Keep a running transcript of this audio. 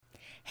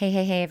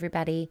Hey,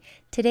 everybody.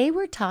 Today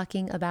we're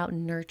talking about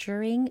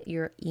nurturing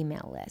your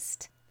email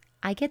list.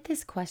 I get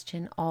this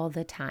question all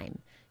the time.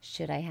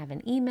 Should I have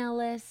an email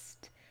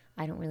list?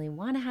 I don't really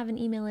want to have an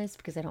email list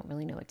because I don't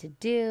really know what to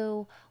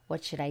do.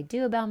 What should I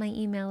do about my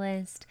email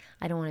list?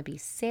 I don't want to be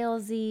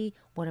salesy.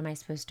 What am I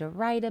supposed to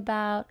write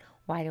about?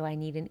 Why do I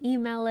need an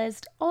email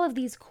list? All of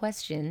these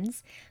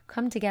questions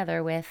come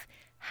together with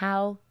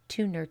how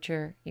to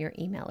nurture your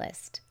email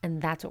list.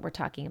 And that's what we're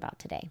talking about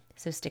today.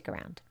 So stick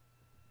around.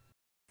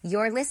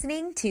 You're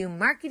listening to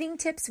Marketing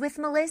Tips with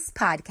Melissa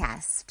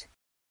podcast.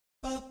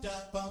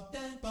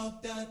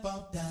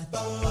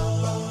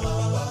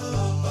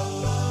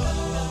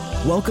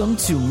 Welcome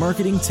to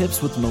Marketing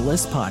Tips with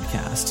Melissa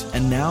podcast.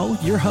 And now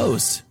your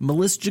host,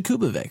 Melissa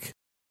Jakubovic.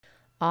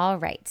 All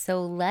right,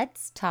 so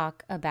let's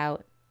talk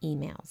about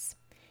emails.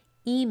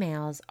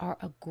 Emails are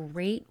a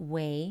great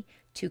way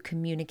to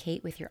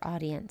communicate with your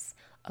audience,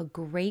 a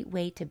great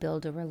way to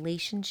build a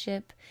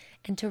relationship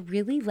and to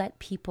really let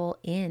people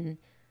in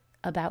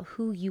about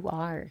who you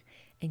are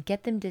and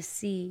get them to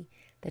see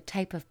the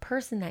type of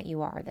person that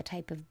you are, the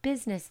type of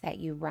business that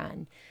you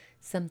run,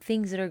 some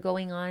things that are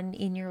going on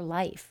in your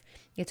life.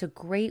 It's a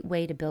great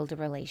way to build a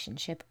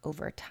relationship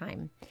over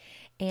time.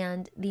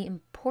 And the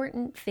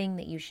important thing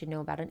that you should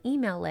know about an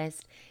email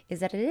list is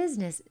that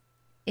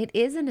it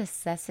is a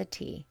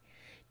necessity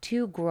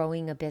to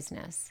growing a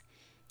business.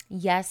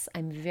 Yes,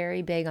 I'm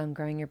very big on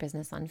growing your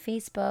business on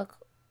Facebook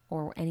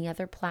or any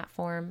other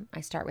platform.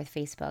 I start with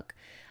Facebook.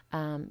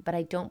 But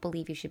I don't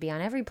believe you should be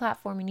on every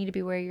platform. You need to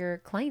be where your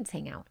clients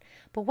hang out.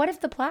 But what if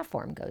the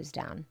platform goes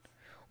down?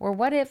 Or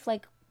what if,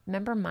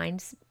 remember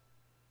MySpace?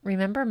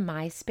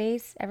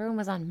 Everyone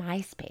was on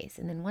MySpace.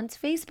 And then once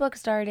Facebook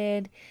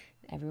started,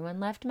 everyone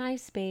left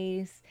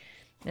MySpace.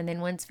 And then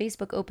once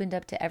Facebook opened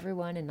up to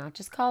everyone and not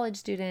just college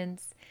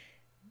students,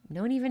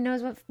 no one even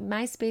knows what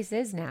MySpace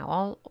is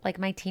now.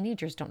 My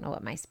teenagers don't know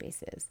what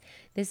MySpace is.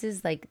 This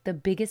is the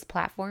biggest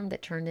platform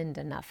that turned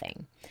into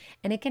nothing.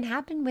 And it can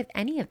happen with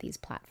any of these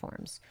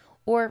platforms.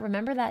 Or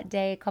remember that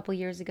day a couple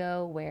years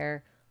ago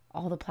where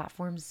all the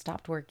platforms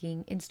stopped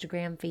working?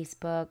 Instagram,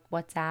 Facebook,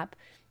 WhatsApp.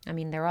 I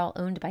mean, they're all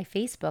owned by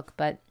Facebook,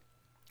 but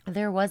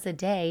there was a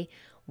day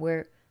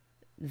where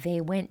they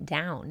went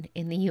down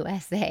in the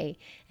USA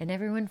and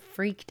everyone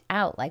freaked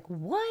out.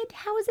 What?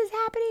 How is this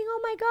happening? Oh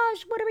my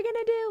gosh, what are we going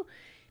to do?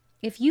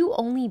 If you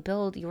only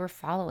build your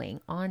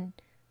following on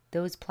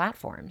those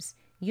platforms,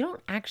 you don't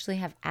actually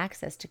have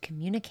access to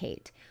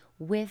communicate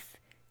with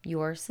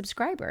your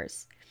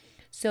subscribers.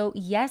 So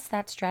yes,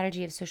 that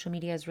strategy of social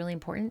media is really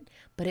important,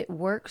 but it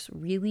works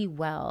really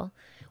well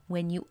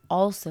when you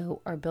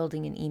also are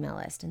building an email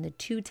list. And the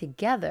two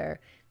together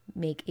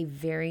make a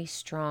very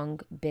strong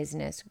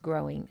business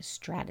growing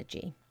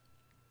strategy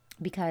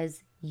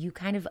because you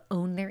kind of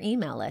own their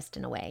email list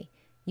in a way.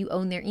 You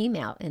own their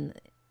email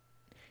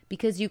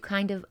because you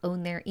kind of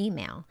own their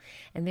email,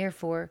 and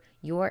therefore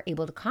you're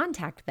able to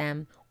contact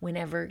them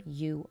whenever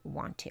you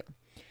want to.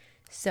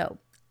 So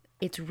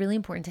it's really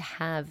important to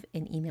have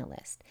an email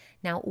list.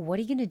 Now, what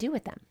are you going to do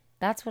with them?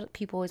 That's what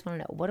people always want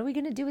to know. What are we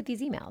going to do with these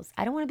emails?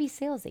 I don't want to be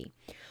salesy.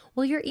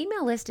 Well, your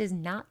email list is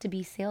not to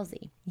be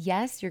salesy.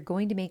 Yes, you're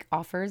going to make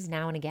offers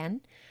now and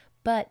again,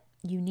 but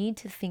you need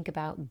to think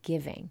about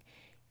giving.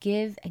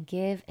 Give and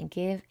give and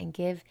give and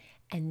give,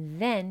 and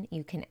then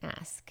you can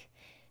ask.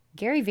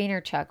 Gary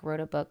Vaynerchuk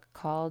wrote a book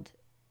called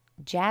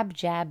Jab,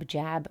 Jab,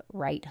 Jab,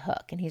 Right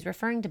Hook. And he's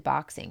referring to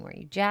boxing where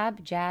you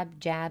jab, jab,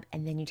 jab,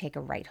 and then you take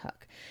a right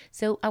hook.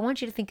 So I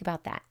want you to think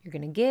about that. You're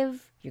going to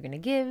give, you're going to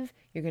give,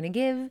 you're going to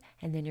give,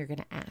 and then you're going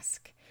to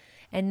ask.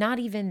 And not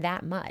even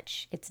that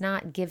much. It's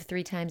not give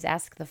 3 times,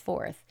 ask the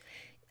 4th.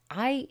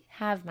 I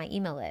have my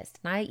email list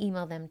and I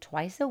email them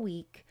twice a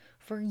week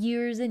for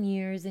years and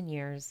years and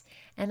years.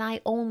 And I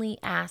only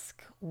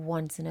ask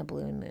once in a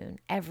blue moon,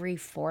 every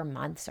 4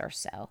 months or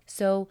so.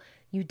 So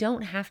you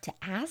don't have to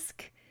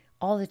ask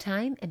all the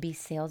time and be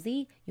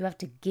salesy. You have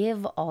to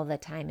give all the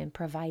time and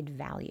provide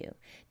value.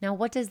 Now,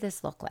 what does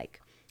this look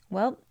like?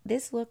 Well,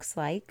 this looks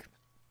like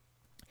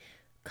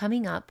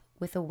coming up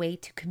with a way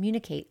to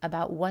communicate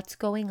about what's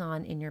going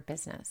on in your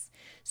business.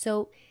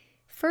 So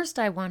first,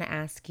 I want to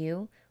ask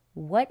you,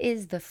 what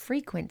is the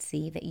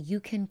frequency that you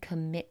can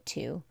commit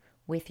to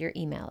with your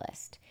email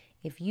list?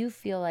 If you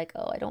feel like,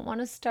 I don't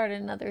want to start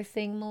another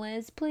thing,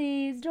 Melissa,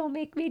 please don't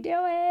make me do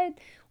it.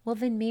 Well,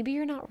 then maybe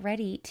you're not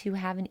ready to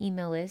have an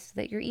email list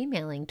that you're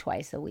emailing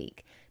twice a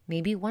week.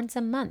 Maybe once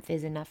a month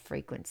is enough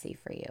frequency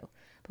for you.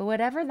 But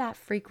whatever that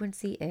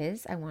frequency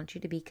is, I want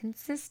you to be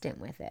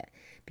consistent with it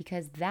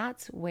because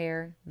that's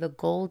where the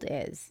gold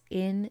is,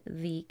 in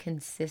the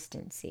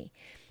consistency.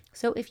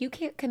 So if you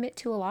can't commit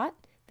to a lot,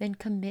 then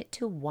commit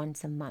to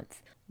once a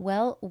month.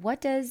 Well,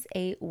 what does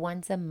a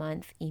once a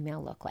month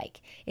email look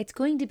like? It's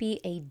going to be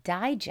a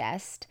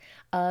digest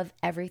of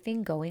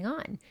everything going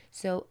on.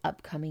 So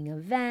upcoming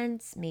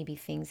events, maybe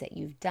things that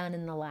you've done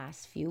in the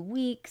last few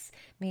weeks,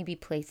 maybe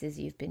places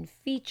you've been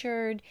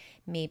featured,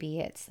 maybe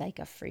it's like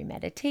a free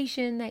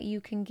meditation that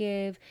you can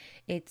give.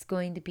 It's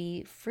going to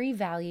be free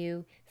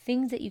value,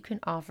 things that you can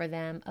offer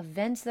them,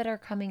 events that are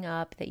coming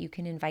up that you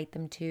can invite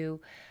them to,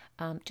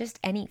 just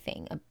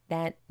anything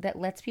that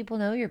lets people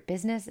know your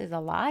business is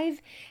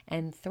alive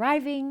and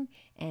thriving,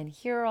 and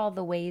here are all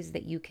the ways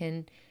that you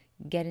can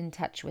get in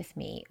touch with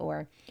me.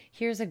 Or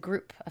here's a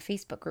group, a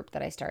Facebook group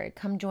that I started.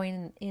 Come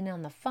join in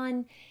on the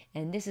fun,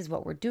 and this is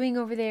what we're doing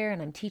over there,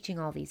 and I'm teaching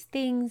all these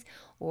things,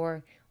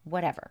 or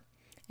whatever.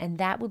 And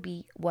that would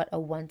be what a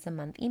once a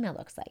month email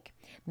looks like.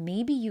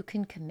 Maybe you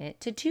can commit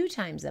to 2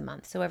 times a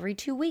month. So every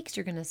 2 weeks,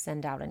 you're going to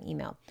send out an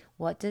email.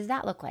 What does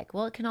that look like?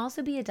 Well, it can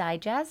also be a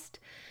digest,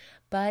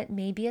 but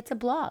maybe it's a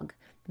blog.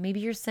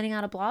 Maybe you're sending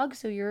out a blog,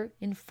 so you're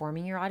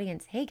informing your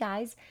audience. Hey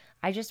guys,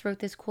 I just wrote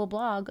this cool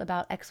blog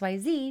about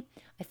XYZ.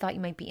 I thought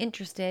you might be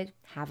interested.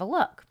 Have a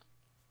look.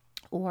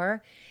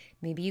 Or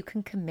maybe you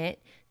can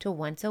commit to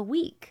once a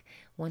week.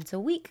 Once a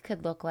week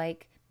could look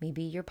like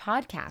maybe your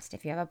podcast.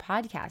 If you have a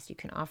podcast, you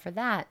can offer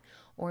that.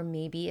 Or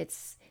maybe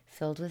it's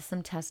filled with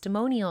some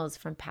testimonials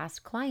from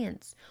past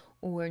clients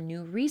or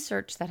new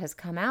research that has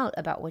come out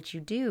about what you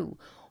do.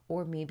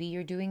 Or maybe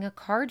you're doing a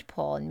card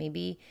pull, and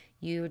maybe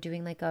you're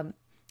doing like a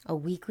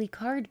weekly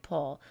card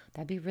pull.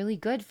 That'd be really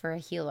good for a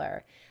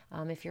healer.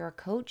 If you're a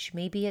coach,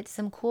 maybe it's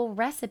some cool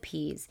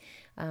recipes.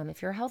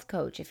 If you're a health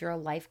coach, if you're a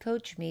life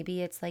coach,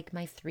 maybe it's like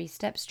my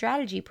 3-step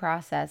strategy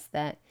process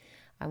that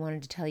I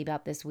wanted to tell you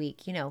about this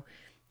week,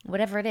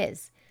 whatever it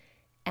is.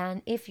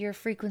 And if your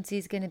frequency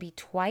is going to be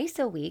twice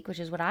a week, which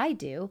is what I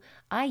do,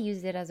 I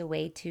use it as a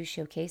way to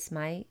showcase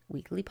my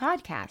weekly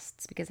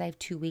podcasts, because I have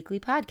 2 weekly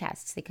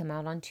podcasts. They come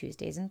out on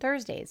Tuesdays and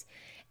Thursdays.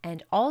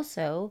 And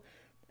also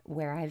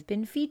where I've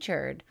been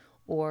featured,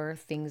 or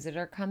things that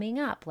are coming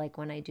up, like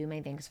when I do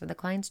my Thanks for the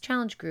Clients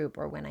Challenge group,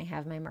 or when I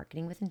have my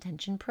Marketing with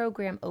Intention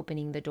program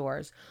opening the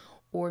doors,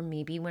 or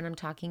maybe when I'm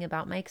talking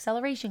about my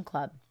Acceleration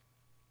Club.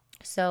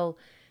 So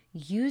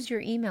use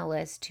your email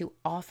list to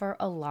offer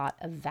a lot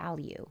of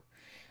value.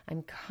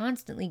 I'm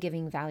constantly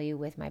giving value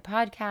with my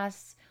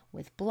podcasts,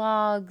 with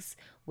blogs,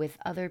 with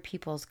other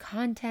people's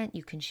content.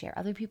 You can share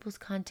other people's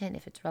content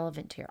if it's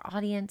relevant to your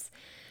audience.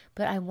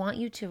 But I want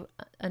you to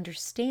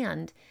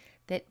understand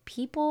that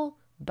people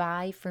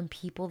buy from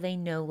people they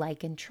know,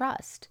 like, and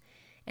trust.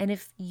 And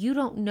if you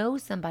don't know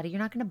somebody, you're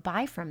not going to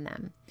buy from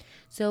them.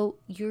 So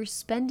you're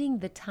spending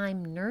the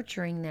time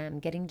nurturing them,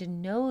 getting to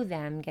know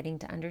them, getting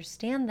to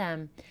understand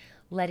them,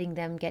 letting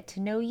them get to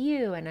know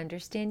you and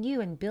understand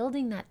you, and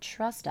building that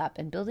trust up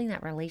and building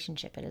that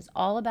relationship. It is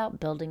all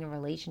about building a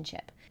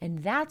relationship.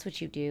 And that's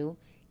what you do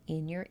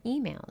in your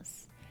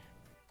emails.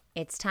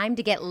 It's time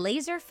to get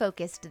laser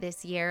focused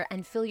this year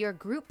and fill your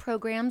group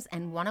programs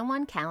and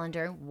one-on-one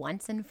calendar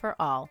once and for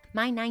all.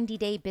 My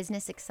 90-day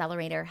business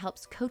accelerator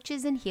helps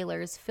coaches and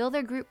healers fill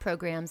their group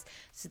programs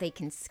so they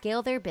can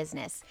scale their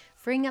business,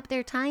 freeing up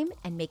their time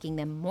and making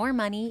them more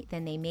money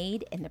than they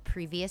made in the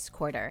previous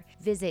quarter.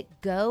 Visit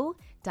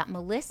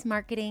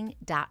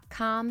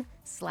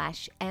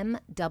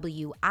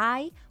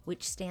go.melissmarketing.com/MWI,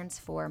 which stands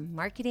for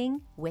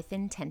Marketing with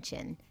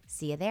Intention.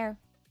 See you there.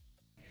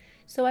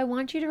 So I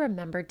want you to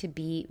remember to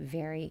be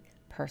very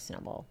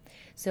personable.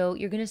 So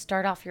you're going to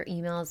start off your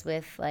emails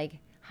with like,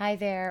 hi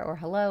there, or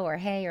hello, or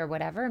hey, or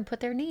whatever, and put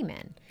their name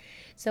in.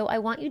 So I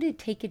want you to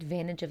take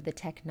advantage of the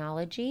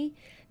technology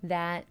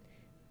that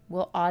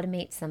will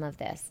automate some of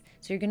this.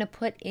 So you're going to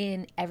put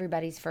in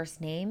everybody's first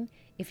name.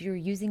 If you're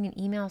using an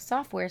email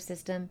software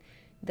system,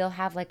 they'll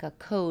have like a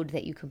code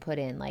that you can put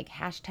in, like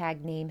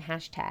hashtag name,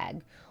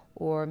 hashtag,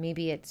 or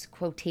maybe it's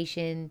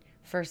quotation,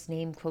 first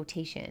name,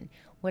 quotation,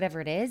 whatever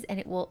it is, and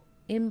it will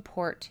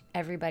import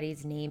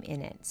everybody's name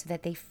in it so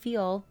that they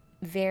feel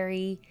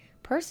very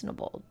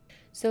personable,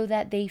 so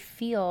that they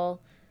feel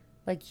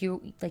like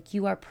you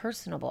are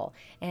personable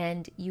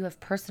and you have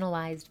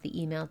personalized the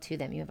email to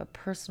them. You have a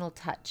personal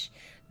touch.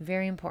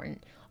 Very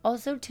important.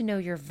 Also, to know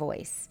your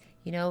voice.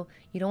 You don't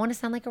want to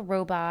sound like a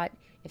robot.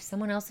 If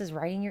someone else is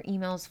writing your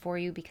emails for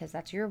you because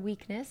that's your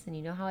weakness, and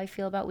you know how I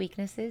feel about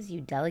weaknesses, you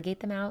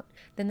delegate them out,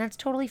 then that's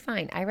totally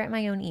fine. I write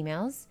my own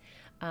emails.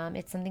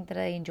 It's something that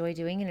I enjoy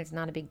doing, and it's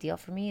not a big deal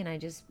for me, and I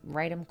just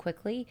write them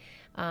quickly.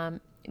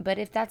 But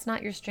if that's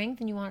not your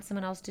strength and you want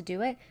someone else to do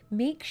it,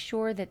 make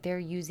sure that they're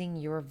using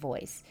your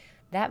voice.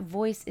 That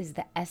voice is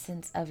the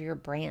essence of your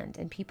brand,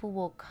 and people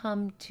will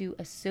come to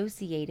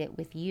associate it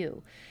with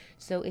you.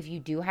 So if you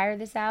do hire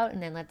this out,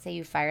 and then let's say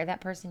you fire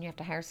that person, you have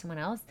to hire someone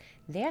else,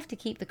 they have to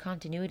keep the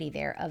continuity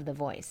there of the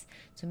voice.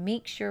 So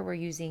make sure we're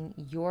using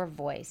your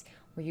voice.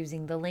 We're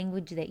using the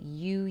language that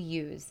you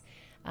use.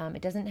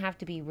 It doesn't have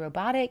to be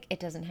robotic. It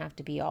doesn't have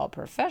to be all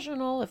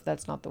professional if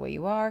that's not the way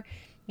you are.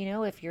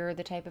 If you're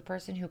the type of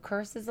person who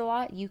curses a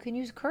lot, you can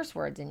use curse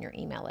words in your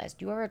email list.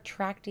 You are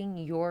attracting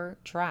your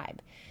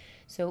tribe.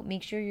 So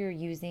make sure you're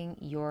using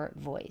your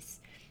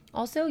voice.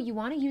 Also, you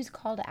want to use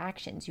call to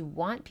actions. You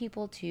want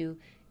people to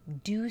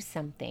do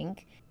something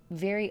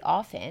very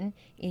often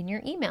in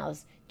your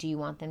emails. Do you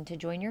want them to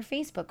join your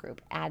Facebook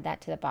group? Add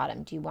that to the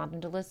bottom. Do you want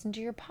them to listen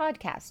to your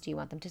podcast? Do you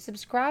want them to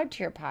subscribe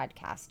to your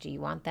podcast? Do you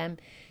want them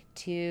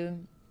to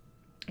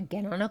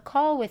get on a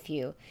call with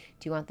you?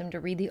 Do you want them to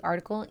read the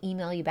article,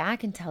 email you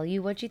back, and tell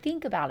you what you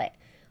think about it?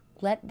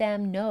 let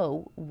them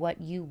know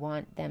what you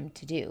want them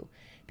to do,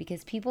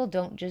 because people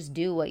don't just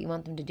do what you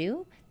want them to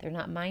do. They're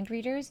not mind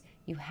readers.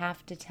 You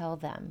have to tell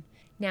them.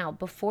 Now,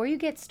 before you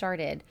get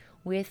started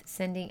with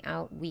sending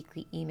out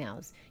weekly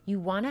emails, you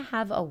want to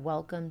have a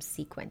welcome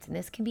sequence, and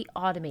this can be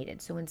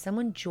automated. So when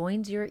someone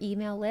joins your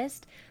email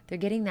list, they're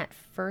getting that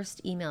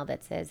first email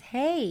that says,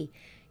 "Hey,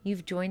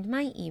 you've joined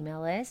my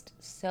email list.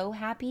 So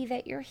happy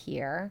that you're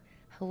here.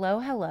 Hello,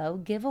 hello."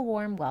 Give a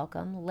warm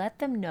welcome. Let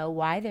them know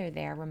why they're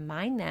there.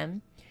 Remind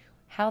them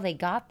how they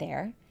got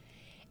there.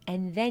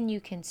 And then you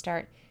can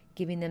start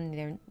giving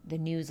them the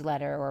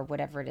newsletter or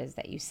whatever it is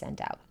that you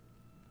sent out.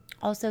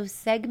 Also,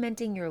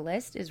 segmenting your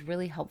list is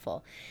really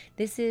helpful.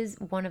 This is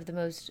one of the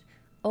most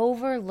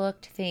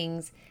overlooked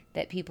things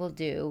that people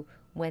do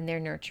when they're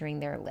nurturing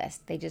their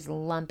list. They just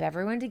lump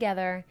everyone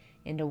together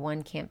into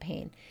one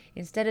campaign.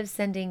 Instead of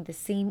sending the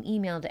same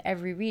email to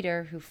every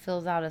reader who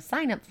fills out a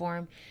sign-up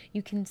form,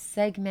 you can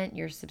segment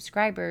your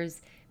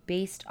subscribers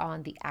based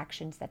on the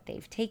actions that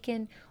they've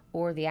taken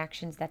or the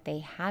actions that they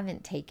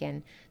haven't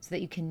taken, so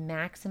that you can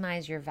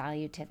maximize your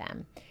value to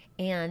them.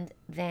 And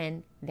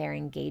then their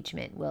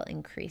engagement will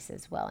increase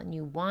as well. And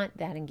you want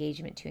that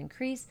engagement to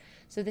increase.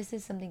 So this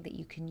is something that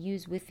you can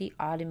use with the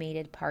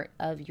automated part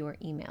of your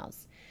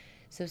emails.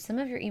 So some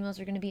of your emails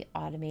are going to be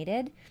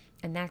automated,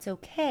 and that's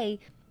okay.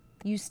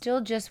 You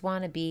still just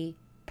want to be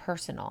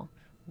personal.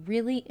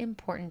 Really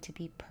important to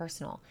be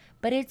personal.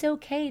 But it's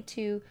okay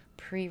to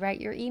pre-write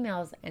your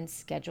emails and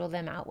schedule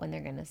them out when they're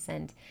going to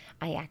send.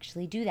 I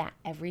actually do that.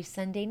 Every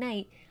Sunday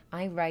night,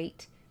 I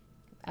write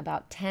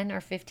about 10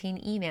 or 15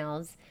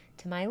 emails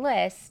to my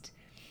list,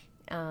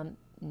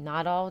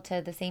 not all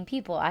to the same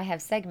people. I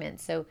have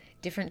segments, so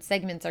different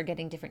segments are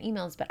getting different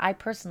emails, but I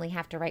personally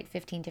have to write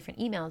 15 different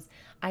emails.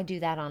 I do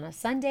that on a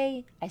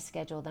Sunday. I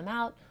schedule them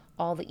out.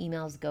 All the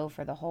emails go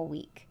for the whole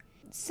week.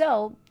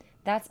 So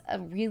that's a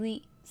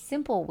really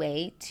simple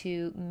way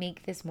to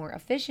make this more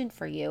efficient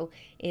for you,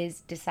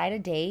 is decide a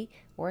day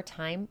or a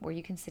time where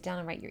you can sit down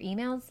and write your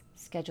emails,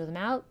 schedule them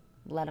out,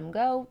 let them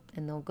go,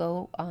 and they'll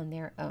go on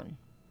their own.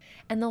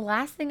 And the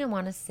last thing I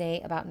want to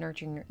say about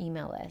nurturing your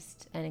email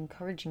list and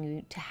encouraging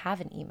you to have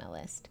an email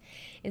list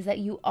is that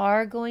you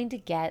are going to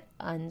get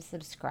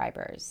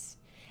unsubscribers,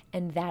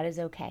 and that is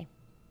okay.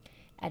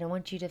 I don't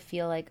want you to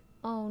feel like,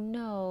 oh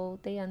no,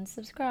 they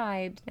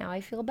unsubscribed. Now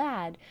I feel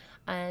bad.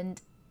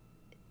 And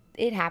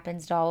it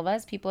happens to all of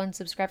us. People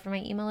unsubscribe from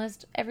my email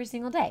list every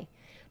single day.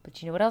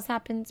 But you know what else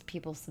happens?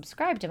 People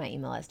subscribe to my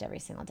email list every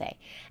single day.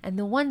 And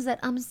the ones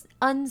that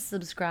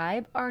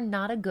unsubscribe are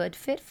not a good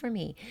fit for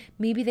me.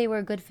 Maybe they were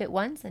a good fit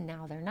once and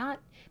now they're not.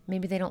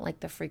 Maybe they don't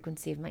like the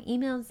frequency of my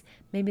emails.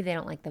 Maybe they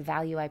don't like the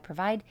value I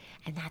provide.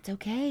 And that's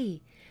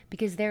okay,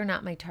 because they're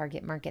not my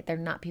target market. They're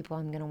not people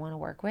I'm going to want to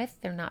work with.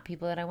 They're not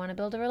people that I want to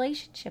build a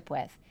relationship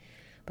with.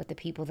 But the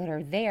people that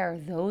are there,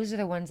 those are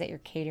the ones that you're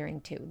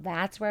catering to.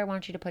 That's where I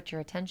want you to put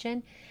your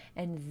attention.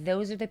 And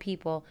those are the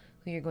people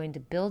who you're going to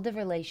build a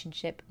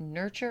relationship,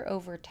 nurture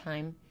over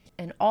time.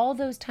 And all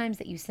those times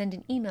that you send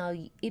an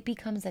email, it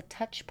becomes a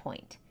touch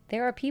point.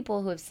 There are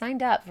people who have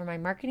signed up for my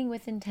Marketing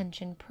with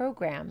Intention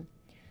program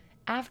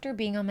after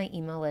being on my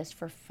email list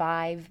for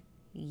 5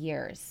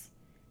 years.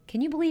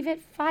 Can you believe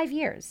it? 5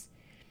 years.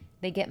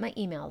 They get my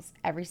emails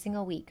every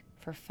single week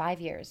for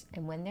 5 years.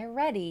 And when they're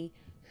ready,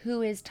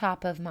 who is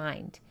top of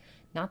mind?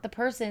 Not the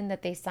person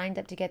that they signed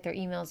up to get their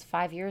emails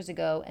 5 years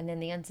ago and then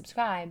they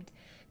unsubscribed.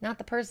 Not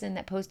the person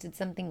that posted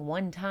something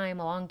one time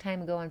a long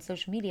time ago on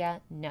social media.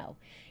 No,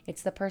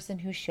 it's the person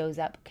who shows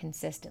up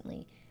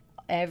consistently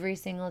every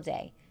single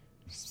day,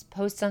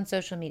 posts on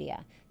social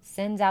media,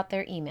 sends out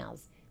their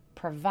emails,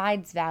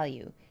 provides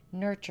value,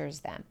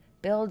 nurtures them,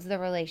 builds the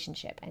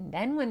relationship. And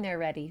then when they're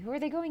ready, who are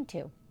they going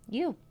to?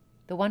 You,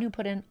 the one who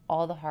put in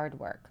all the hard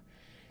work.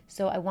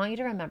 So I want you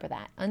to remember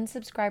that.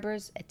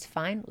 Unsubscribers, it's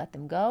fine. Let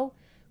them go.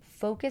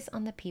 Focus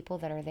on the people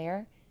that are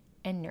there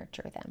and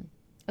nurture them.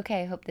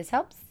 Okay, I hope this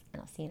helps,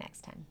 and I'll see you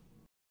next time.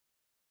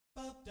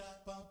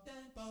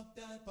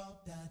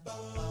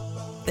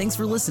 Thanks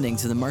for listening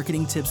to the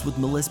Marketing Tips with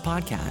Meliss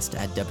podcast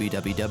at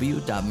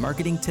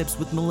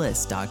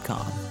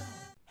www.marketingtipswithmeliss.com.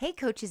 Hey,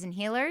 coaches and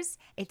healers,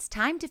 it's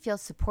time to feel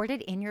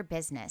supported in your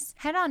business.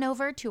 Head on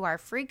over to our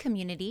free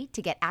community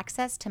to get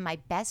access to my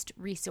best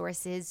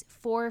resources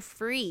for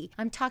free.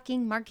 I'm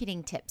talking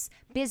marketing tips,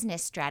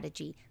 business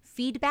strategy,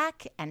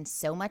 feedback, and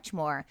so much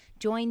more.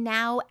 Join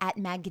now at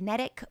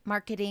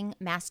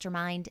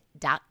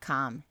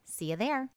magneticmarketingmastermind.com. See you there.